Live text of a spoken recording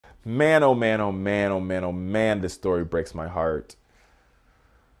Man, oh man, oh man, oh man, oh man, this story breaks my heart.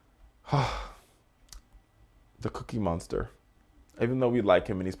 The Cookie Monster. Even though we like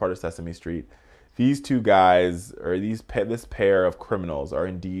him and he's part of Sesame Street, these two guys, or this pair of criminals, are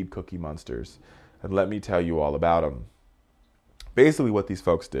indeed Cookie Monsters. And let me tell you all about them. Basically, what these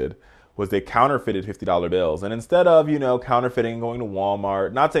folks did was they counterfeited $50 bills. And instead of, counterfeiting, going to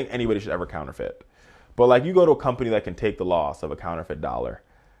Walmart, not saying anybody should ever counterfeit, but like you go to a company that can take the loss of a counterfeit dollar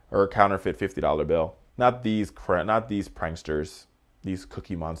or a counterfeit $50 bill. Not these pranksters, these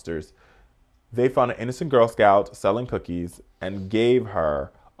Cookie Monsters. They found an innocent Girl Scout selling cookies and gave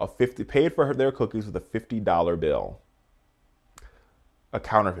her paid for their cookies with a $50 bill. A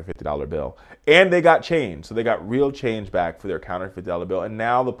counterfeit $50 bill. And they got change. So they got real change back for their counterfeit $50 bill. And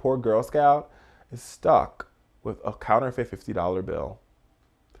now the poor Girl Scout is stuck with a counterfeit $50 bill.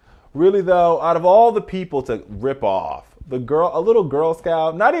 Really though, out of all the people to rip off, a little Girl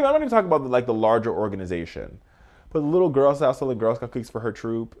Scout, I'm not even talking about the larger organization, but the little Girl Scout selling Girl Scout cookies for her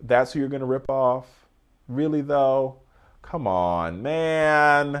troop, that's who you're gonna rip off? Really though? Come on,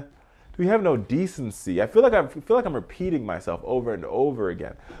 man. Do we have no decency? I feel like I'm repeating myself over and over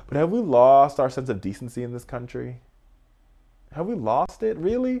again. But have we lost our sense of decency in this country? Have we lost it?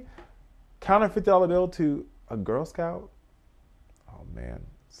 Really? Counterfeit $50 bill to a Girl Scout? Oh man,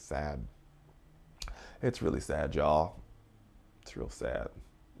 sad. It's really sad, y'all. It's real sad.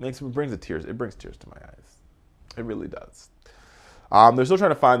 It brings tears to my eyes. It really does. They're still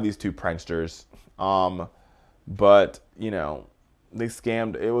trying to find these two pranksters. But they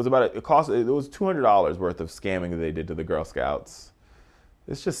scammed. It was $200 worth of scamming that they did to the Girl Scouts.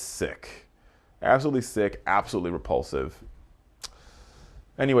 It's just sick. Absolutely sick, absolutely repulsive.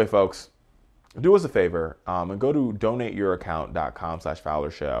 Anyway, folks, do us a favor and go to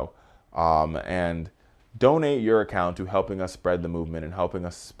donateyouraccount.com/FowlerShow and donate your account to helping us spread the movement and helping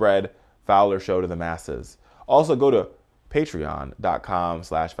us spread Fowler Show to the masses. Also, go to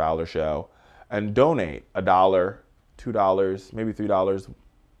patreon.com/FowlerShow and donate $1, $2, maybe $3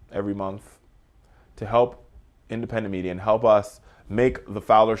 every month to help independent media and help us make the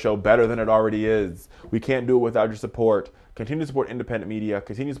Fowler Show better than it already is. We can't do it without your support. Continue to support independent media.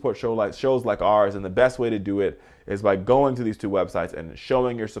 Continue to support shows like ours. And the best way to do it is by going to these two websites and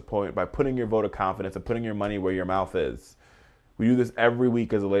showing your support by putting your vote of confidence and putting your money where your mouth is. We do this every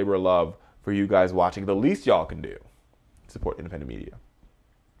week as a labor of love for you guys watching. The least y'all can do to support independent media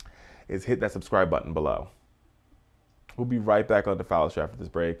is hit that subscribe button below. We'll be right back on the Fowler Show after this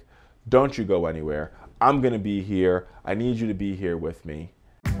break. Don't you go anywhere. I'm going to be here. I need you to be here with me.